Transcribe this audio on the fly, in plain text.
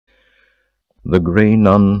The Grey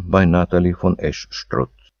Nun by Nataly von Eschstruth.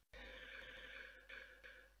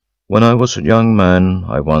 When I was a young man,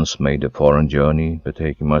 I once made a foreign journey,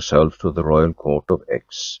 betaking myself to the royal court of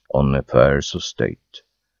Aix on affairs of state.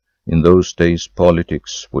 In those days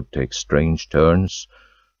politics would take strange turns,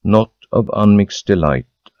 not of unmixed delight,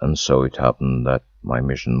 and so it happened that my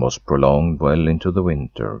mission was prolonged well into the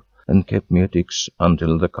winter, and kept me at Aix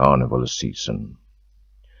until the carnival season.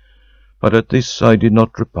 But at this I did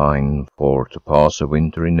not repine, for to pass a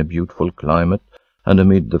winter in a beautiful climate and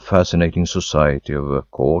amid the fascinating society of a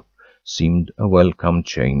court seemed a welcome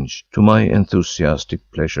change to my enthusiastic,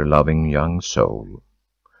 pleasure-loving young soul.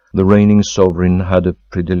 The reigning sovereign had a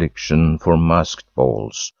predilection for masked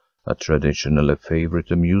balls, a traditionally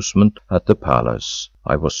favourite amusement at the palace,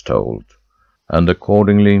 I was told, and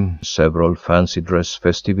accordingly several fancy dress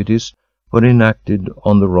festivities were enacted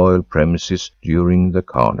on the royal premises during the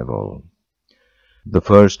carnival. The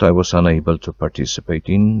first I was unable to participate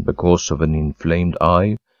in because of an inflamed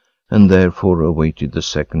eye, and therefore awaited the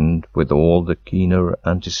second with all the keener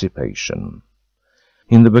anticipation.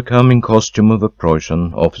 In the becoming costume of a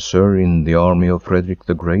Prussian officer in the army of Frederick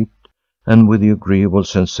the Great, and with the agreeable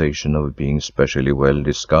sensation of being specially well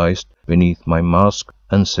disguised beneath my mask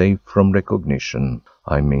and safe from recognition,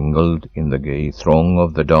 I mingled in the gay throng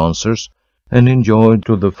of the dancers and enjoyed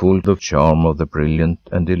to the full the charm of the brilliant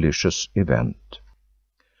and delicious event.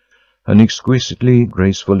 An exquisitely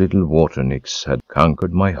graceful little water nix had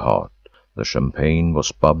conquered my heart, the champagne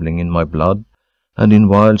was bubbling in my blood, and in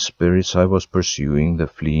wild spirits I was pursuing the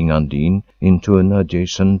fleeing Undine into an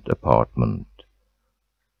adjacent apartment.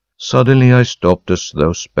 Suddenly I stopped as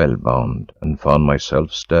though spellbound, and found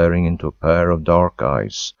myself staring into a pair of dark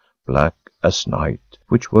eyes, black as night,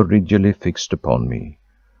 which were rigidly fixed upon me.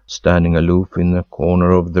 Standing aloof in a corner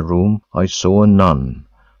of the room, I saw a nun.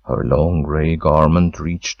 Her long grey garment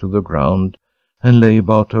reached to the ground, and lay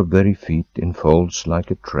about her very feet in folds like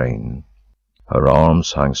a train. Her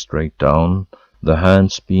arms hung straight down, the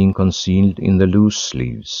hands being concealed in the loose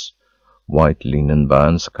sleeves. White linen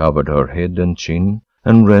bands covered her head and chin,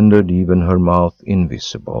 and rendered even her mouth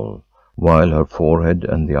invisible, while her forehead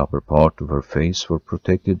and the upper part of her face were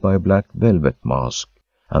protected by a black velvet mask,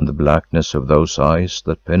 and the blackness of those eyes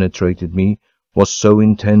that penetrated me was so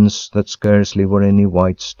intense that scarcely were any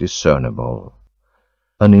whites discernible.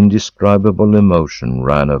 An indescribable emotion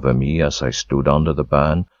ran over me as I stood under the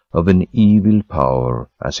ban of an evil power,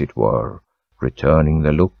 as it were, returning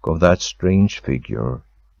the look of that strange figure.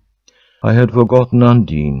 I had forgotten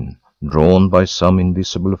Undine. Drawn by some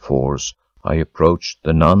invisible force, I approached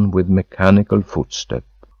the nun with mechanical footstep.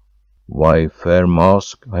 "Why, fair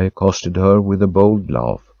mask," I accosted her with a bold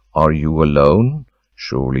laugh, "are you alone?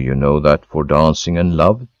 Surely you know that for dancing and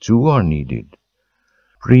love two are needed."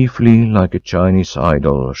 Briefly, like a Chinese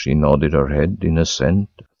idol, she nodded her head in assent.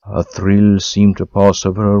 A thrill seemed to pass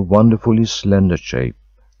over her wonderfully slender shape,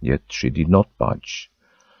 yet she did not budge.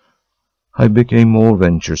 I became more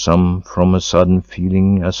venturesome from a sudden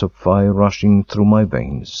feeling as of fire rushing through my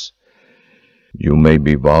veins. "You may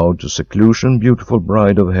be vowed to seclusion, beautiful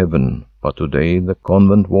bride of heaven, but today the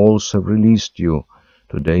convent walls have released you.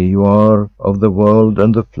 Today you are of the world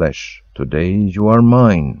and the flesh. Today you are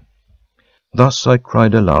mine." Thus I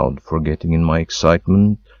cried aloud, forgetting in my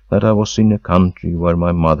excitement that I was in a country where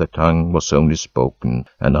my mother tongue was only spoken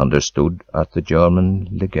and understood at the German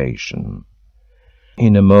legation.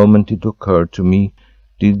 In a moment it occurred to me,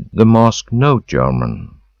 did the mask know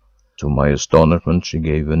German? To my astonishment she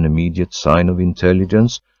gave an immediate sign of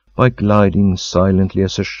intelligence by gliding silently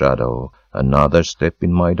as a shadow another step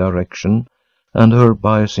in my direction, and her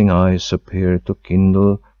biasing eyes appeared to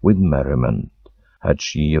kindle with merriment. Had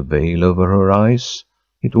she a veil over her eyes?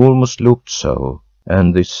 It almost looked so,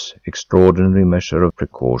 and this extraordinary measure of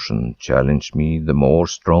precaution challenged me the more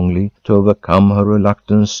strongly to overcome her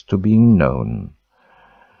reluctance to being known.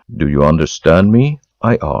 "Do you understand me?"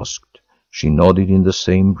 I asked. She nodded in the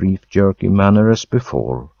same brief, jerky manner as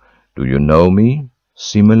before. "Do you know me?"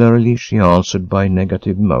 Similarly she answered by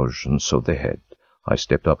negative motions of the head. I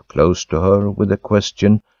stepped up close to her with the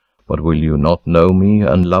question, "But will you not know me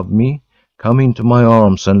and love me? Come into my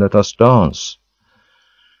arms and let us dance."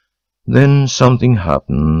 Then something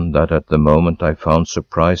happened that at the moment I found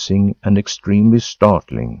surprising and extremely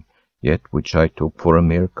startling, yet which I took for a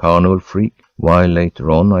mere carnival freak, while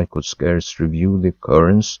later on I could scarce review the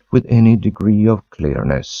occurrence with any degree of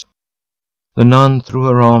clearness. The nun threw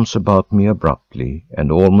her arms about me abruptly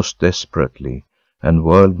and almost desperately, and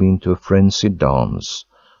whirled me into a frenzied dance.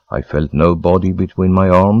 I felt no body between my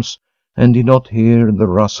arms, and did not hear the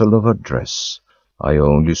rustle of her dress. I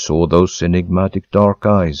only saw those enigmatic dark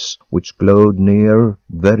eyes, which glowed near,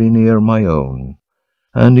 very near my own,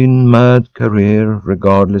 and in mad career,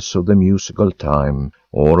 regardless of the musical time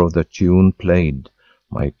or of the tune played,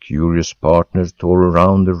 my curious partner tore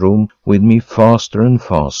around the room with me faster and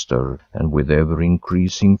faster, and with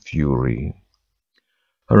ever-increasing fury.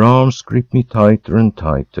 Her arms gripped me tighter and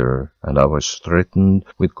tighter, and I was threatened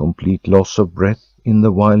with complete loss of breath in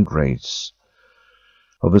the wild race.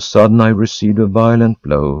 Of a sudden I received a violent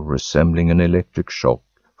blow, resembling an electric shock,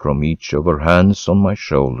 from each of her hands on my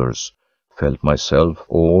shoulders, felt myself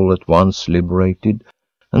all at once liberated,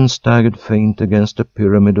 and staggered faint against a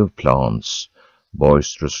pyramid of plants.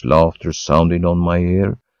 Boisterous laughter sounded on my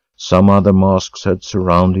ear. Some other masks had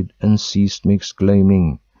surrounded and seized me,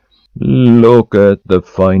 exclaiming, "Look at the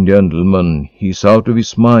fine gentleman! He's out of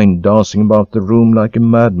his mind, dancing about the room like a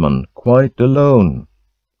madman, quite alone."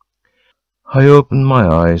 I opened my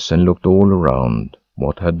eyes and looked all around.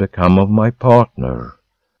 What had become of my partner?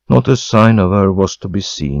 Not a sign of her was to be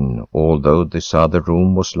seen, although this other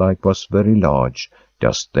room was likewise very large,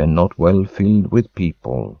 just then not well filled with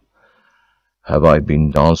people. "Have I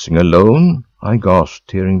been dancing alone?" I gasped,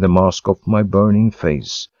 tearing the mask off my burning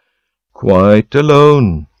face. "Quite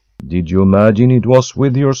alone. Did you imagine it was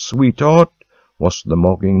with your sweetheart?" was the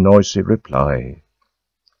mocking, noisy reply.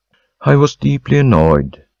 I was deeply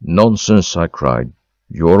annoyed. "Nonsense," I cried.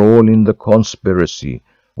 "You're all in the conspiracy.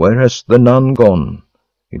 Where has the nun gone?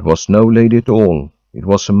 It was no lady at all. It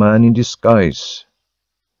was a man in disguise."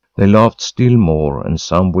 They laughed still more, and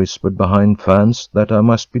some whispered behind fans that I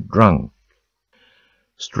must be drunk.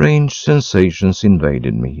 Strange sensations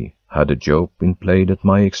invaded me. Had a joke been played at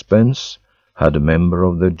my expense? Had a member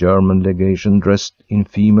of the German legation dressed in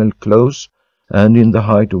female clothes, and in the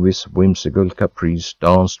height of his whimsical caprice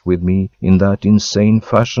danced with me in that insane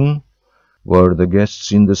fashion? Were the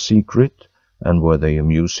guests in the secret, and were they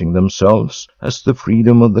amusing themselves, as the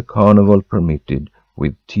freedom of the carnival permitted,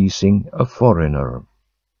 with teasing a foreigner?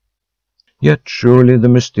 Yet surely the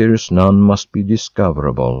mysterious nun must be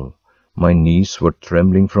discoverable. My knees were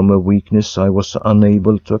trembling from a weakness I was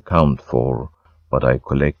unable to account for, but I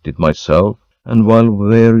collected myself, and while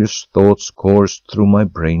various thoughts coursed through my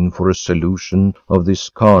brain for a solution of this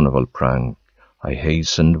carnival prank, I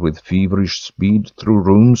hastened with feverish speed through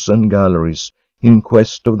rooms and galleries in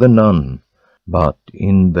quest of the nun, but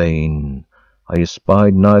in vain. I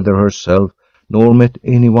espied neither herself nor met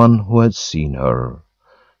anyone who had seen her.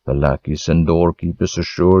 The lackeys and doorkeepers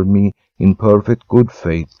assured me in perfect good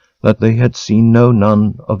faith that they had seen no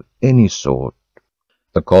nun of any sort.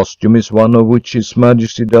 "The costume is one of which His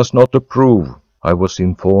Majesty does not approve," I was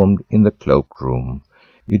informed in the cloakroom.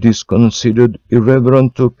 "It is considered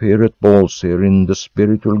irreverent to appear at balls here in the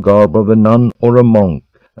spiritual garb of a nun or a monk,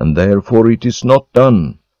 and therefore it is not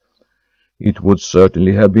done. It would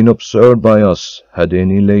certainly have been observed by us, had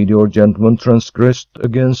any lady or gentleman transgressed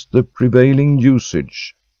against the prevailing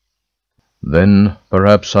usage." Then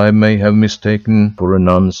perhaps I may have mistaken for a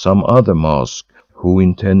nun some other mask, who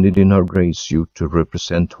intended in her grey suit to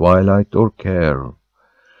represent twilight or care.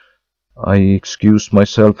 I excused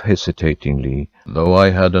myself hesitatingly, though I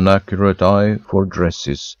had an accurate eye for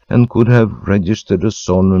dresses, and could have registered a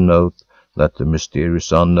solemn oath that the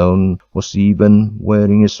mysterious unknown was even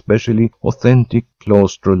wearing especially authentic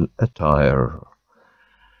claustral attire.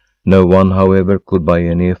 No one, however, could by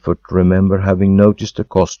any effort remember having noticed a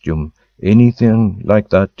costume anything like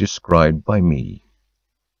that described by me.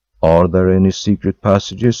 "Are there any secret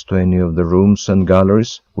passages to any of the rooms and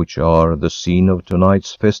galleries which are the scene of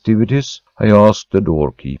tonight's festivities?" I asked the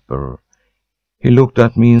doorkeeper. He looked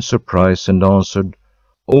at me in surprise and answered,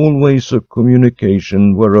 "All ways of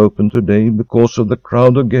communication were open today because of the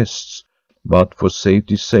crowd of guests, but for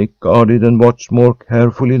safety's sake guarded and watched more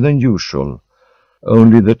carefully than usual.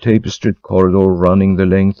 Only the tapestried corridor running the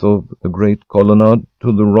length of the great colonnade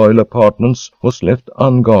to the royal apartments was left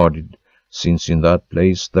unguarded, since in that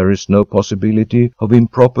place there is no possibility of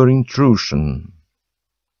improper intrusion."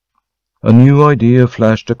 A new idea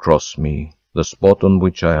flashed across me. The spot on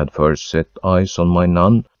which I had first set eyes on my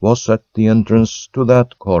nun was at the entrance to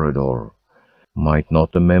that corridor. Might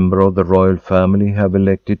not a member of the royal family have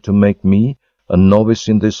elected to make me, a novice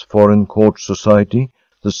in this foreign court society,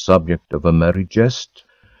 the subject of a merry jest?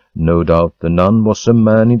 No doubt the nun was a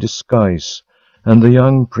man in disguise, and the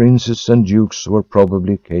young princes and dukes were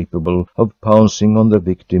probably capable of pouncing on the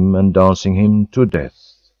victim and dancing him to death.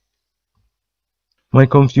 My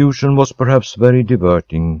confusion was perhaps very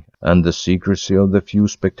diverting, and the secrecy of the few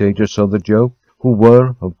spectators of the joke, who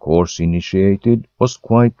were, of course, initiated, was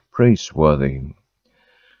quite praiseworthy.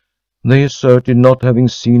 They asserted not having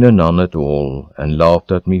seen a nun at all, and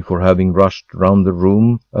laughed at me for having rushed round the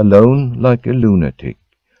room alone like a lunatic.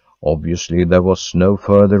 Obviously there was no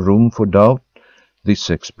further room for doubt. This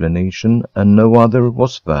explanation and no other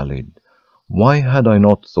was valid. Why had I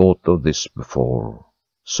not thought of this before?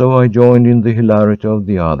 So I joined in the hilarity of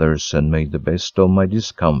the others and made the best of my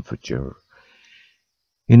discomfiture.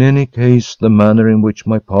 In any case, the manner in which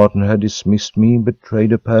my partner had dismissed me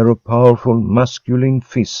betrayed a pair of powerful masculine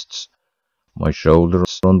fists. My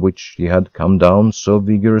shoulders, on which he had come down so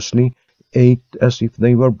vigorously, ached as if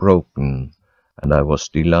they were broken, and I was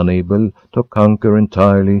still unable to conquer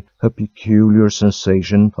entirely a peculiar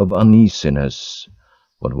sensation of uneasiness.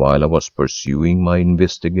 But while I was pursuing my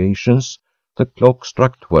investigations, the clock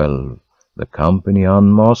struck 12, the company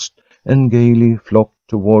unmasked and gaily flocked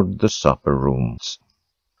toward the supper rooms.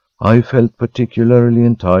 I felt particularly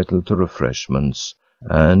entitled to refreshments,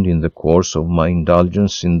 and in the course of my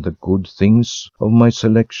indulgence in the good things of my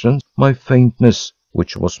selection, my faintness,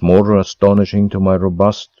 which was more astonishing to my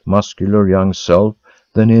robust, muscular young self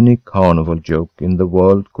than any carnival joke in the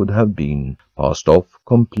world could have been, passed off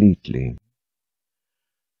completely.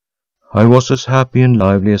 I was as happy and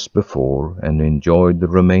lively as before, and enjoyed the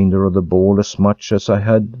remainder of the ball as much as I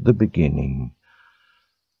had the beginning.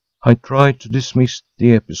 I tried to dismiss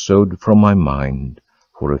the episode from my mind.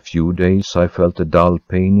 For a few days I felt a dull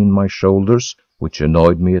pain in my shoulders, which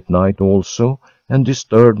annoyed me at night also and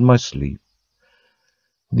disturbed my sleep.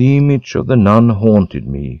 The image of the nun haunted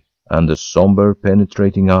me, and the sombre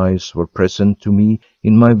penetrating eyes were present to me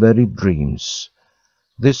in my very dreams.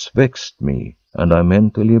 This vexed me, and I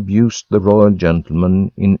mentally abused the royal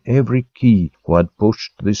gentleman in every key who had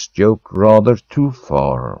pushed this joke rather too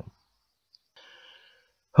far.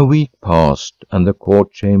 A week passed, and the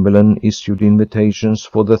court chamberlain issued invitations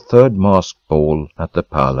for the third masked ball at the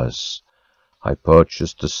palace. I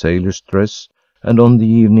purchased a sailor's dress, and on the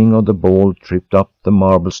evening of the ball tripped up the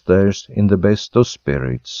marble stairs in the best of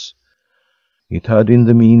spirits. It had in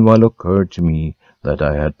the meanwhile occurred to me that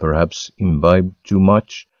I had perhaps imbibed too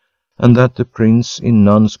much, and that the prince in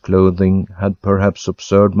nun's clothing had perhaps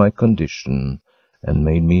observed my condition, and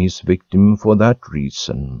made me his victim for that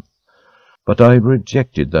reason. But I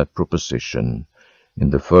rejected that proposition. In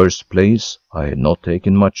the first place, I had not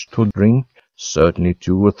taken much to drink. Certainly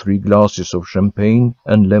 2 or 3 glasses of champagne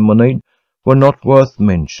and lemonade were not worth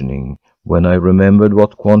mentioning, when I remembered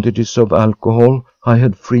what quantities of alcohol I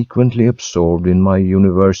had frequently absorbed in my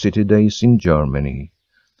university days in Germany.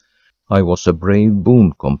 I was a brave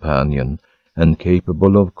boon companion, and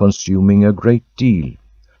capable of consuming a great deal.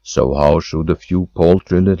 So how should a few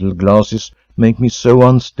paltry little glasses make me so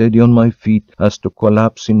unsteady on my feet as to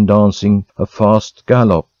collapse in dancing a fast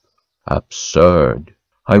gallop? Absurd!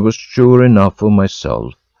 I was sure enough of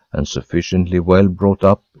myself, and sufficiently well brought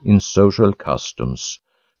up in social customs,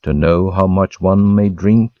 to know how much one may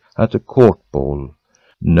drink at a court ball.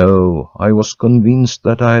 No, I was convinced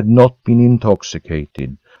that I had not been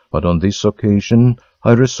intoxicated, but on this occasion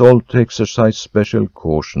I resolved to exercise special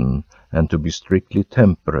caution, and to be strictly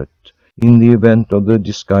temperate, in the event of the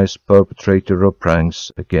disguised perpetrator of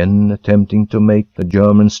pranks again attempting to make the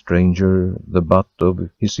German stranger the butt of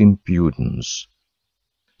his impudence.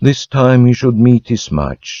 This time he should meet his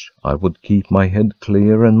match. I would keep my head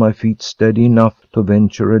clear and my feet steady enough to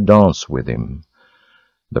venture a dance with him.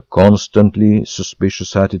 The constantly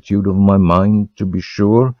suspicious attitude of my mind, to be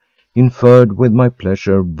sure, interfered with my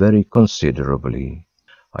pleasure very considerably.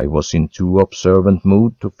 I was in too observant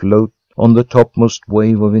mood to float on the topmost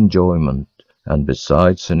wave of enjoyment, and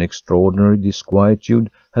besides an extraordinary disquietude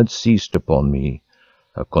had seized upon me,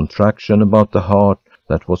 a contraction about the heart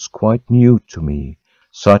that was quite new to me,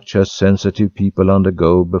 such as sensitive people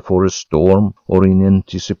undergo before a storm or in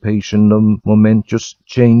anticipation of momentous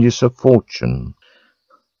changes of fortune.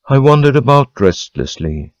 I wandered about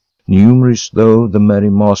restlessly. Numerous though the merry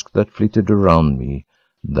masks that flitted around me,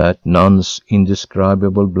 that nun's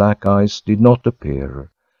indescribable black eyes did not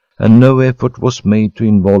appear, and no effort was made to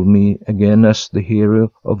involve me again as the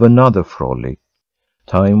hero of another frolic.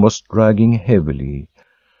 Time was dragging heavily.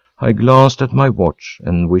 I glanced at my watch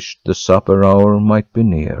and wished the supper hour might be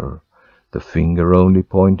near. The finger only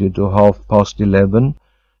pointed to 11:30,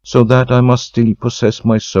 so that I must still possess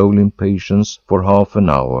my soul in patience for half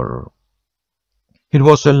an hour. It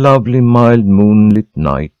was a lovely, mild, moonlit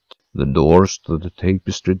night. The doors to the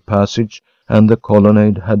tapestried passage and the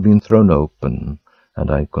colonnade had been thrown open, and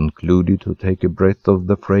I concluded to take a breath of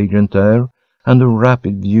the fragrant air and a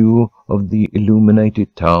rapid view of the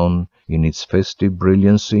illuminated town in its festive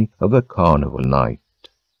brilliancy of a carnival night.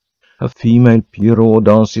 A female Pierrot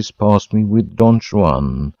dances past me with Don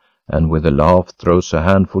Juan, and with a laugh throws a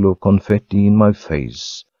handful of confetti in my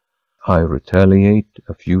face. I retaliate,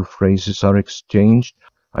 a few phrases are exchanged,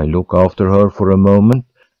 I look after her for a moment,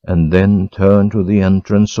 and then turn to the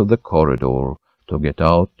entrance of the corridor to get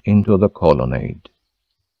out into the colonnade.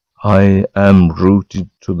 I am rooted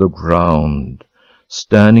to the ground.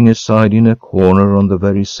 Standing aside in a corner on the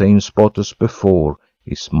very same spot as before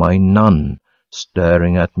is my nun,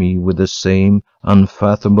 staring at me with the same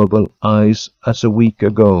unfathomable eyes as a week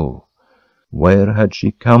ago. Where had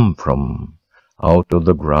she come from? Out of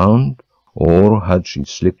the ground? Or had she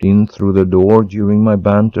slipped in through the door during my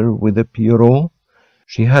banter with the Pierrot?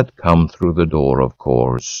 She had come through the door, of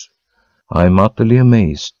course. I am utterly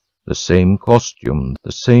amazed. The same costume,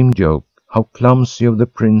 the same joke. How clumsy of the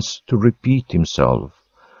prince to repeat himself.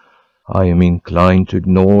 I am inclined to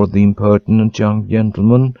ignore the impertinent young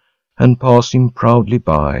gentleman and pass him proudly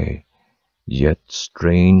by. Yet,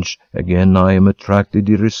 strange, again I am attracted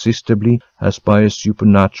irresistibly as by a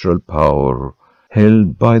supernatural power,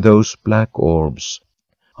 held by those black orbs.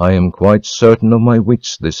 I am quite certain of my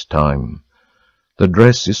wits this time. The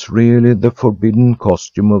dress is really the forbidden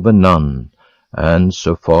costume of a nun, and,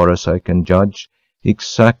 so far as I can judge,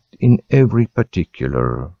 exact in every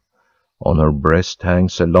particular. On her breast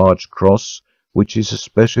hangs a large cross, which is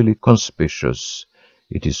especially conspicuous.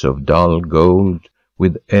 It is of dull gold,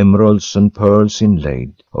 with emeralds and pearls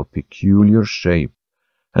inlaid, of peculiar shape,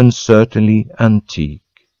 and certainly antique.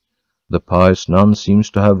 The pious nun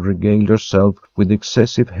seems to have regaled herself with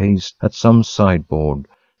excessive haste at some sideboard,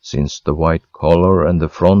 since the white collar and the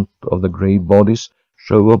front of the grey bodice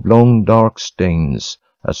show oblong dark stains,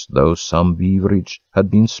 as though some beverage had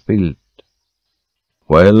been spilt.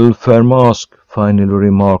 "Well, fair mask," finally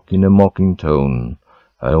remarked in a mocking tone,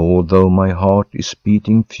 although my heart is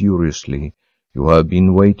beating furiously, "you have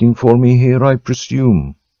been waiting for me here, I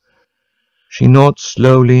presume?" She nods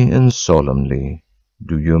slowly and solemnly.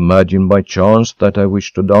 "Do you imagine by chance that I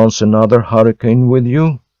wish to dance another hurricane with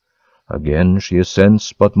you?" Again she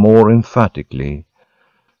assents, but more emphatically.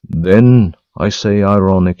 "Then," I say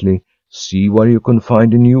ironically, "see where you can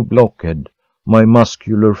find a new blockhead, my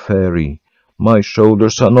muscular fairy. My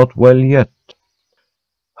shoulders are not well yet."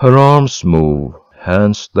 Her arms move.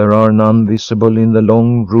 Hands there are none visible in the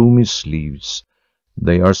long, roomy sleeves.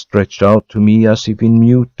 They are stretched out to me as if in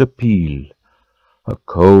mute appeal. A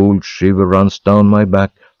cold shiver runs down my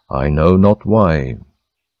back, I know not why.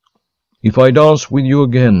 "If I dance with you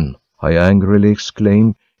again," I angrily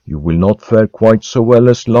exclaim, "you will not fare quite so well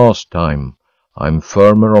as last time. I'm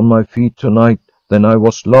firmer on my feet tonight than I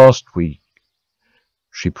was last week."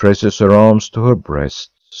 She presses her arms to her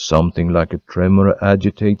breast. Something like a tremor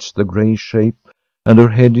agitates the grey shape, and her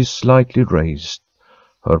head is slightly raised.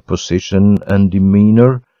 Her position and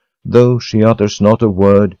demeanour, though she utters not a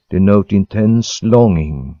word, denote intense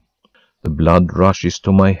longing. The blood rushes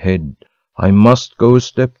to my head. I must go a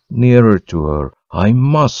step nearer to her. I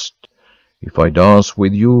must. "If I dance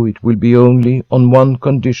with you, it will be only on one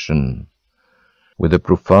condition." With a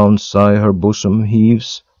profound sigh her bosom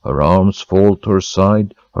heaves, her arms fall to her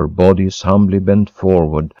side, her body is humbly bent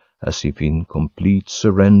forward, as if in complete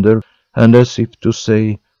surrender, and as if to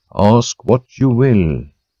say, "Ask what you will."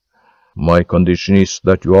 "My condition is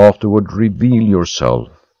that you afterward reveal yourself."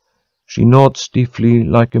 She nods stiffly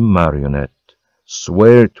like a marionette.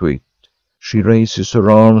 "Swear to it." She raises her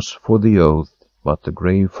arms for the oath, but the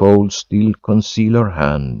grey folds still conceal her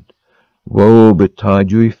hand. "Woe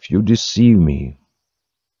betide you if you deceive me."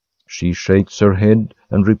 She shakes her head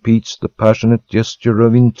and repeats the passionate gesture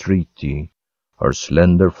of entreaty. Her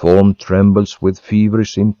slender form trembles with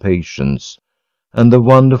feverish impatience, and the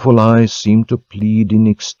wonderful eyes seem to plead in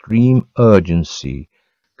extreme urgency.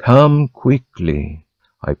 "Come quickly."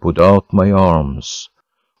 I put out my arms.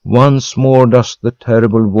 Once more does the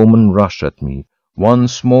terrible woman rush at me.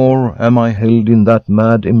 Once more am I held in that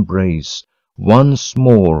mad embrace. Once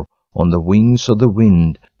more, on the wings of the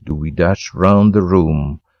wind, do we dash round the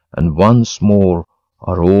room, and once more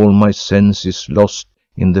are all my senses lost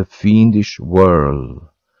in the fiendish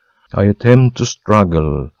whirl. I attempt to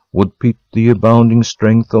struggle, would pit the abounding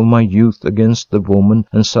strength of my youth against the woman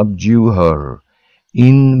and subdue her.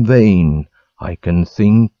 In vain. I can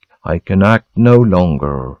think, I can act no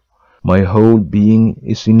longer. My whole being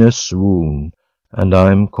is in a swoon, and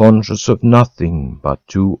I am conscious of nothing but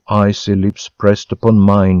two icy lips pressed upon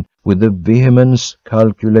mine with a vehemence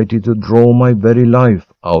calculated to draw my very life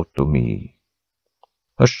out of me.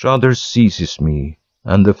 A shudder seizes me,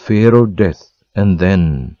 and the fear of death, and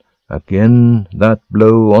then, again, that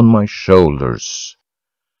blow on my shoulders.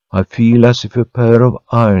 I feel as if a pair of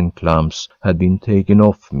iron clamps had been taken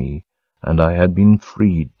off me, and I had been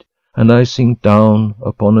freed, and I sink down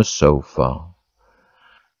upon a sofa.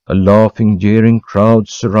 A laughing, jeering crowd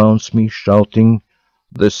surrounds me, shouting,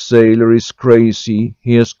 "The sailor is crazy,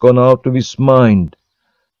 he has gone out of his mind."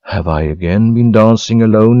 Have I again been dancing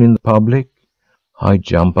alone in public? I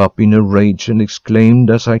jump up in a rage and exclaimed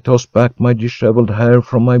as I toss back my dishevelled hair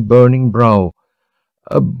from my burning brow,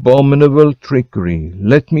 "Abominable trickery!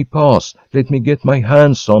 Let me pass! Let me get my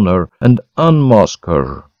hands on her and unmask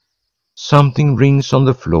her!" Something rings on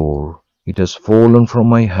the floor. It has fallen from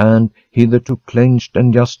my hand, hitherto clenched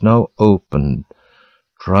and just now opened.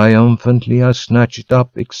 Triumphantly I snatch it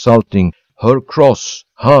up, exulting, "Her cross!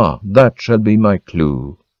 Ha! That shall be my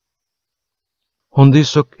clue." On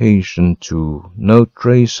this occasion, too, no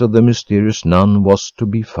trace of the mysterious nun was to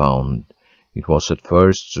be found. It was at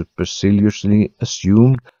first superciliously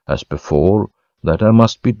assumed, as before, that I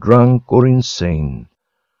must be drunk or insane.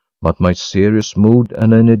 But my serious mood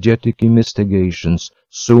and energetic investigations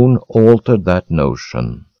soon altered that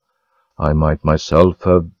notion. I might myself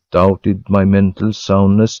have doubted my mental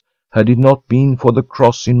soundness had it not been for the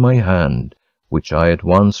cross in my hand, which I at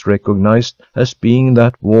once recognized as being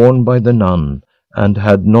that worn by the nun, and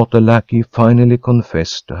had not a lackey finally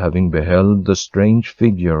confessed to having beheld the strange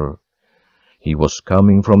figure. He was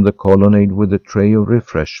coming from the colonnade with a tray of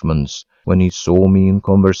refreshments when he saw me in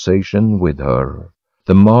conversation with her.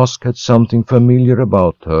 The mask had something familiar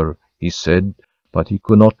about her, he said, but he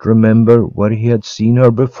could not remember where he had seen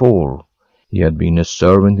her before. He had been a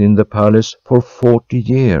servant in the palace for 40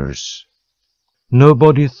 years.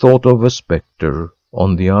 Nobody thought of a spectre.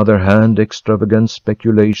 On the other hand, extravagant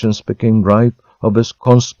speculations became rife of a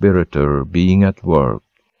conspirator being at work.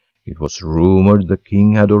 It was rumored the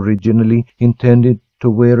king had originally intended to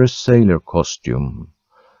wear a sailor costume.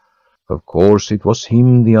 Of course, it was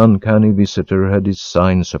him the uncanny visitor had his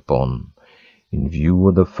signs upon. In view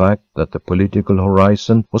of the fact that the political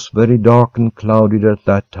horizon was very dark and clouded at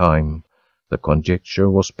that time, the conjecture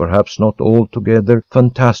was perhaps not altogether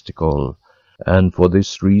fantastical, and for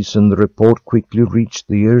this reason the report quickly reached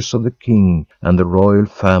the ears of the king and the royal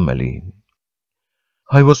family.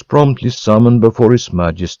 I was promptly summoned before His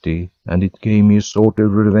Majesty, and it gave me a sort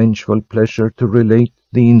of revengeful pleasure to relate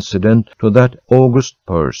the incident to that august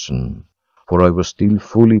person, for I was still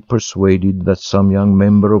fully persuaded that some young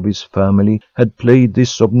member of his family had played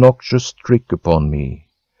this obnoxious trick upon me.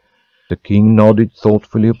 The king nodded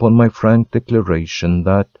thoughtfully upon my frank declaration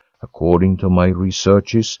that, according to my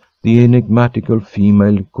researches, the enigmatical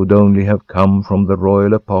female could only have come from the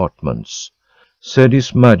royal apartments. Said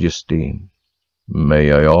His Majesty,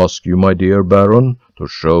 "May I ask you, my dear Baron, to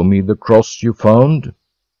show me the cross you found?"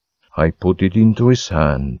 I put it into his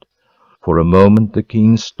hand. For a moment the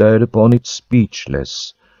king stared upon it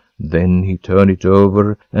speechless. Then he turned it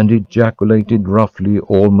over and ejaculated roughly,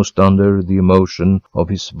 almost under the emotion of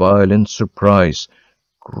his violent surprise,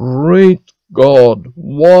 "Great God!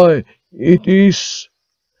 Why, it is—"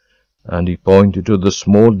 And he pointed to the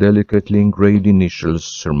small, delicately engraved initials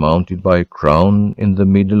surmounted by a crown in the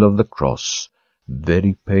middle of the cross.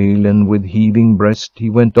 Very pale and with heaving breast, he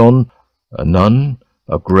went on, "A nun?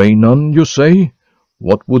 A grey nun, you say?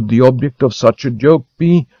 What would the object of such a joke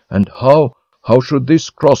be, and how should this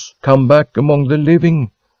cross come back among the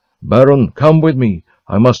living? Baron, come with me.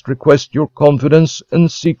 I must request your confidence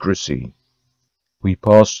and secrecy." We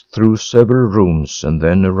passed through several rooms and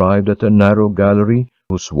then arrived at a narrow gallery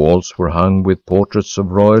whose walls were hung with portraits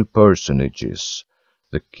of royal personages.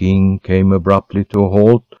 The king came abruptly to a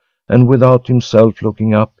halt, and without himself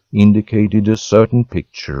looking up, indicated a certain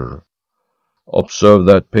picture. "Observe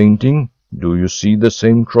that painting. Do you see the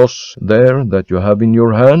same cross there that you have in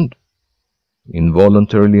your hand?"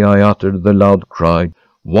 Involuntarily I uttered the loud cry,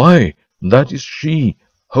 "Why, that is she!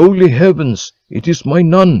 Holy heavens, it is my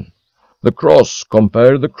nun!" "The cross,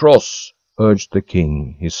 compare the cross," urged the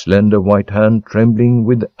king, his slender white hand trembling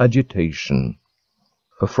with agitation.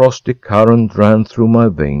 A frosty current ran through my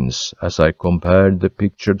veins as I compared the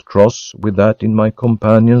pictured cross with that in my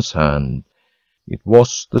companion's hand. It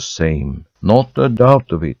was the same, not a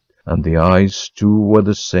doubt of it, and the eyes, too, were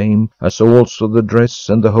the same, as also the dress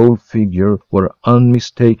and the whole figure were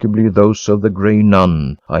unmistakably those of the grey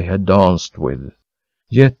nun I had danced with.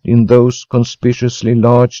 Yet in those conspicuously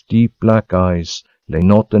large, deep black eyes lay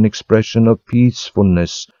not an expression of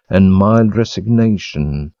peacefulness and mild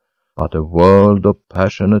resignation, but a world of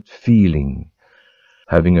passionate feeling.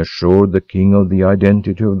 Having assured the king of the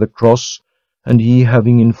identity of the cross, and he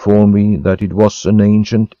having informed me that it was an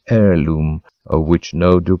ancient heirloom of which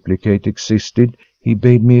no duplicate existed, he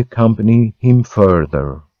bade me accompany him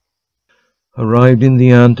further. Arrived in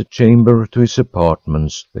the antechamber to his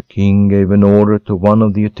apartments, the king gave an order to one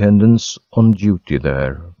of the attendants on duty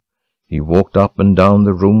there. He walked up and down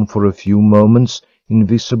the room for a few moments in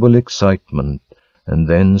visible excitement, and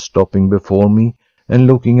then stopping before me and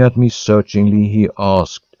looking at me searchingly, he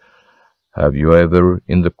asked, "Have you ever,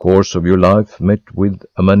 in the course of your life, met with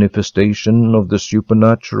a manifestation of the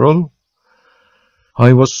supernatural?"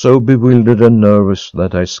 I was so bewildered and nervous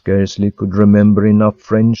that I scarcely could remember enough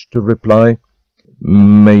French to reply,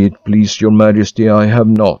 "May it please your Majesty, I have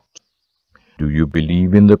not." "Do you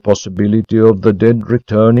believe in the possibility of the dead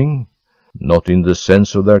returning?" "Not in the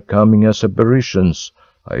sense of their coming as apparitions.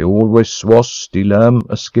 I always was, still am,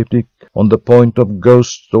 a skeptic on the point of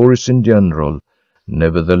ghost stories in general.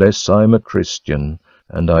 Nevertheless, I am a Christian,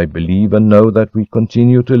 and I believe and know that we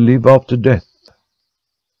continue to live after death."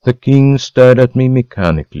 The king stared at me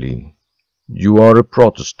mechanically. "You are a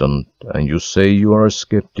Protestant, and you say you are a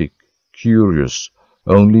skeptic. Curious.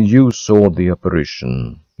 Only you saw the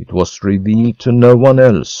apparition. It was revealed to no one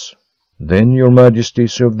else. Then your Majesty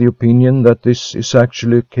is of the opinion that this is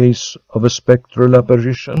actually a case of a spectral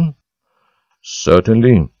apparition?"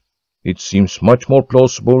 "Certainly. It seems much more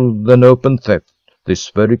plausible than open theft.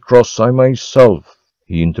 This very cross I myself—"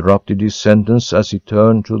 He interrupted his sentence as he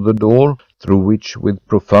turned to the door, through which, with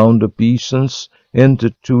profound obeisance,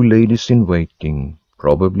 entered two ladies in waiting,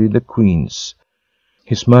 probably the Queen's.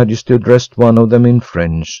 His Majesty addressed one of them in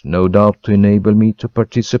French, no doubt to enable me to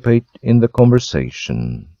participate in the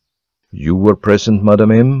conversation. "You were present,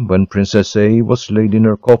 Madame M., when Princess A. was laid in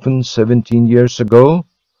her coffin 17 years ago?"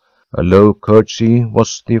 A low curtsy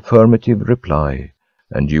was the affirmative reply.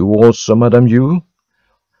 "And you also, Madame U?"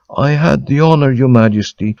 "I had the honor, your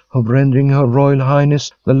Majesty, of rendering Her Royal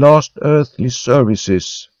Highness the last earthly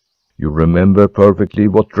services." "You remember perfectly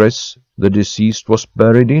what dress the deceased was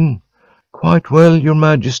buried in?" "Quite well, your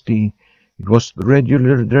Majesty. It was the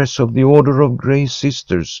regular dress of the Order of Grey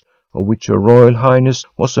Sisters, of which Her Royal Highness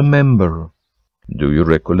was a member." "Do you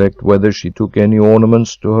recollect whether she took any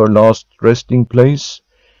ornaments to her last resting place?"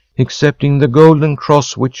 "Excepting the golden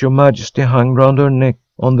cross which your Majesty hung round her neck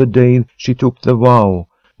on the day she took the vow,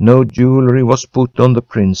 no jewellery was put on the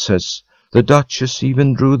princess. The Duchess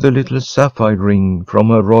even drew the little sapphire ring from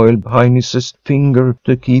Her Royal Highness's finger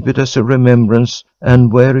to keep it as a remembrance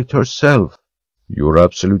and wear it herself." "You are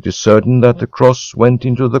absolutely certain that the cross went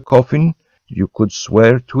into the coffin? You could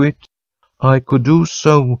swear to it?" "I could do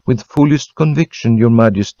so with fullest conviction, your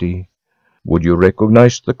Majesty." "Would you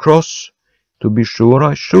recognize the cross?" "To be sure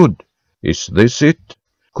I should." "Is this it?"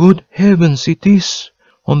 "Good heavens, it is!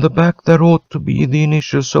 On the back there ought to be the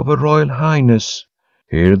initials of Her Royal Highness."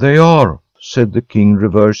 "Here they are," said the king,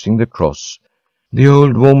 reversing the cross. The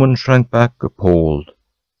old woman shrank back appalled.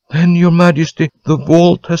 "Then, your Majesty, the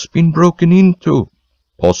vault has been broken into."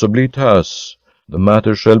 "Possibly it has. The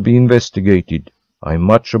matter shall be investigated. I am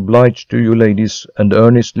much obliged to you, ladies, and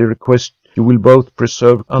earnestly request you will both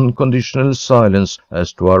preserve unconditional silence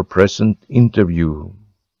as to our present interview."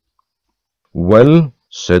 "Well,"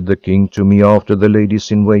 said the king to me after the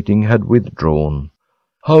ladies in waiting had withdrawn,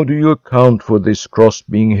 "how do you account for this cross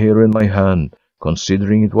being here in my hand,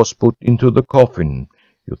 considering it was put into the coffin?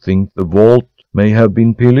 You think the vault may have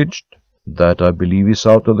been pillaged? That, I believe, is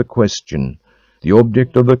out of the question. The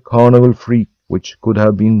object of a carnival freak, which could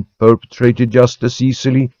have been perpetrated just as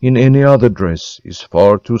easily in any other dress, is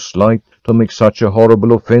far too slight to make such a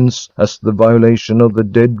horrible offence as the violation of the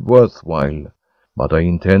dead worthwhile. But I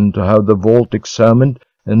intend to have the vault examined,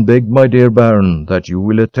 and beg, my dear Baron, that you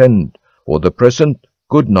will attend. For the present,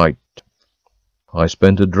 good night." I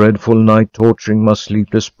spent a dreadful night torturing my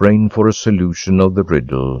sleepless brain for a solution of the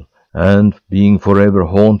riddle, and being forever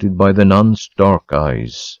haunted by the nun's dark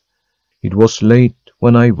eyes. It was late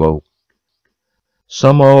when I woke.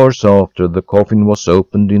 Some hours after, the coffin was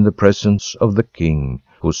opened in the presence of the king,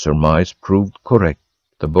 whose surmise proved correct.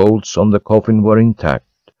 The bolts on the coffin were intact.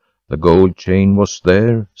 The gold chain was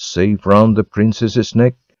there, safe round the princess's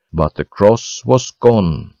neck, but the cross was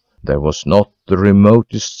gone. There was not the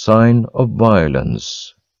remotest sign of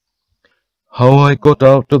violence. How I got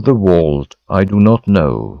out of the vault, I do not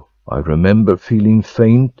know. I remember feeling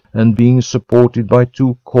faint and being supported by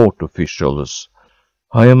two court officials.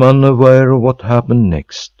 I am unaware of what happened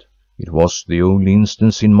next. It was the only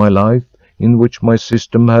instance in my life in which my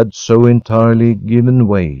system had so entirely given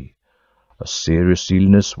way. A serious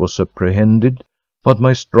illness was apprehended, but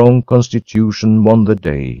my strong constitution won the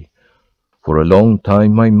day. For a long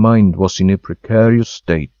time my mind was in a precarious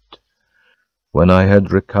state. When I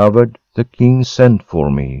had recovered, the king sent for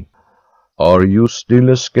me. "Are you still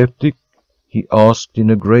a skeptic?" he asked in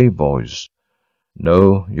a grave voice.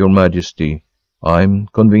 "No, your Majesty, I am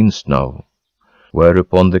convinced now."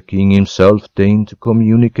 Whereupon the king himself deigned to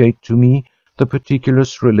communicate to me the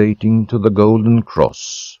particulars relating to the golden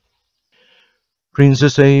cross.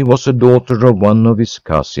 Princess A was a daughter of one of his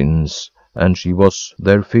cousins, and she was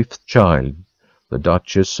their fifth child. The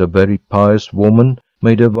Duchess, a very pious woman,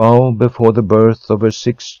 made a vow before the birth of her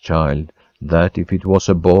sixth child that if it was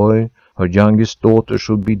a boy, her youngest daughter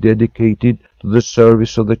should be dedicated to the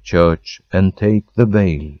service of the church and take the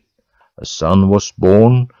veil. A son was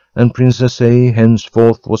born, and Princess A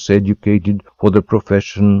henceforth was educated for the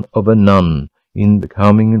profession of a nun in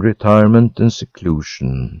becoming retirement and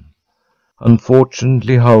seclusion.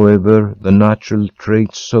 Unfortunately, however, the natural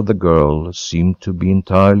traits of the girl seemed to be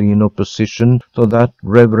entirely in opposition to that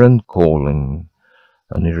reverend calling.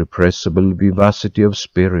 An irrepressible vivacity of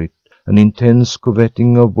spirit, an intense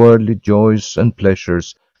coveting of worldly joys and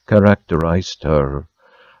pleasures characterized her,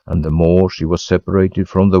 and the more she was separated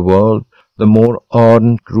from the world, the more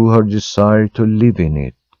ardent grew her desire to live in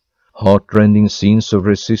it. Heartrending scenes of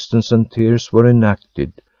resistance and tears were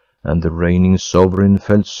enacted, and the reigning sovereign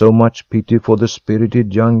felt so much pity for the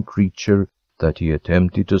spirited young creature that he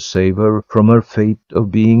attempted to save her from her fate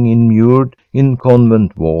of being immured in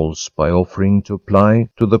convent walls by offering to apply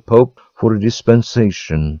to the Pope for a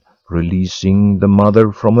dispensation, releasing the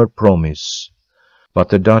mother from her promise. But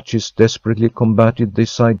the Duchess desperately combated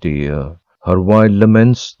this idea. Her wild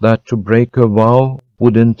laments that to break her vow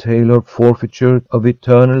would entail her forfeiture of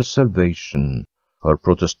eternal salvation, her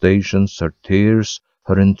protestations, her tears,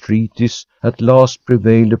 her entreaties at last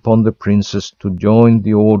prevailed upon the princess to join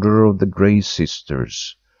the order of the Grey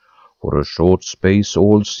Sisters. For a short space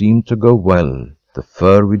all seemed to go well. The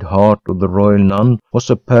fervid heart of the royal nun was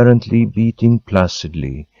apparently beating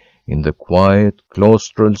placidly in the quiet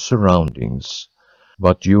cloistral surroundings.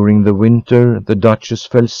 But during the winter the Duchess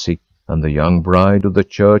fell sick, and the young bride of the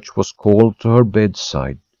church was called to her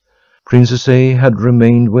bedside. Princess A had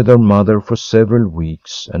remained with her mother for several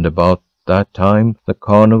weeks, and about that time the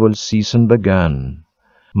carnival season began.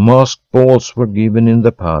 Masked balls were given in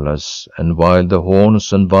the palace, and while the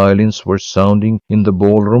horns and violins were sounding in the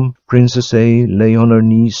ballroom, Princess A lay on her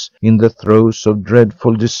knees in the throes of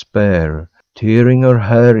dreadful despair, tearing her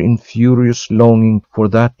hair in furious longing for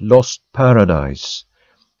that lost paradise.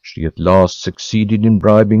 She at last succeeded in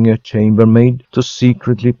bribing a chambermaid to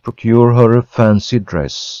secretly procure her a fancy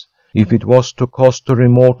dress. If it was to cost her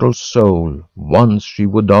immortal soul, once she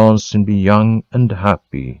would dance and be young and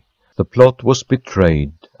happy. The plot was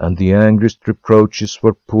betrayed, and the angriest reproaches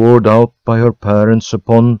were poured out by her parents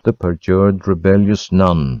upon the perjured rebellious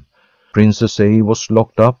nun. Princess A was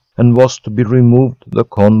locked up and was to be removed to the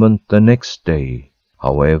convent the next day.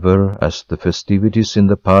 However, as the festivities in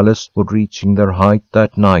the palace were reaching their height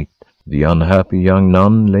that night, the unhappy young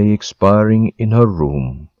nun lay expiring in her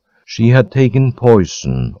room. She had taken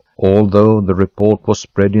poison, although the report was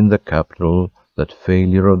spread in the capital that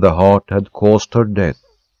failure of the heart had caused her death.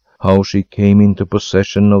 How she came into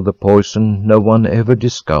possession of the poison no one ever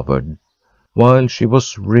discovered. While she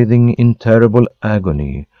was writhing in terrible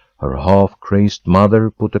agony, her half-crazed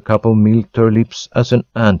mother put a cup of milk to her lips as an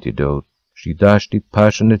antidote. She dashed it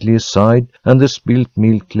passionately aside, and the spilt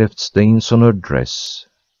milk left stains on her dress.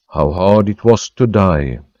 How hard it was to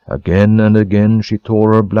die! Again and again she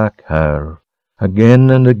tore her black hair. Again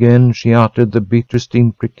and again she uttered the bitterest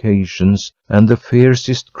imprecations and the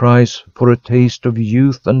fiercest cries for a taste of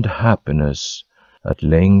youth and happiness. At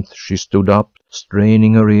length she stood up,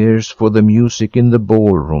 straining her ears for the music in the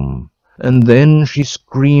ballroom. And then she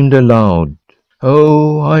screamed aloud,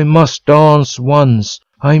 "Oh, I must dance once!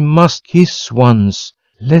 I must kiss once!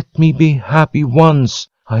 Let me be happy once!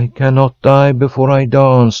 I cannot die before I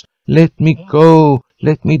dance! Let me go!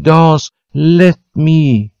 Let me dance! Let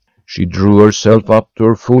me!" She drew herself up to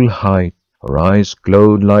her full height. Her eyes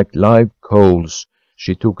glowed like live coals.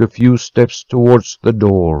 She took a few steps towards the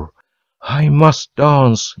door. "I must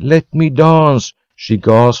dance! Let me dance!" she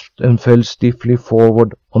gasped and fell stiffly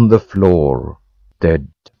forward on the floor, dead.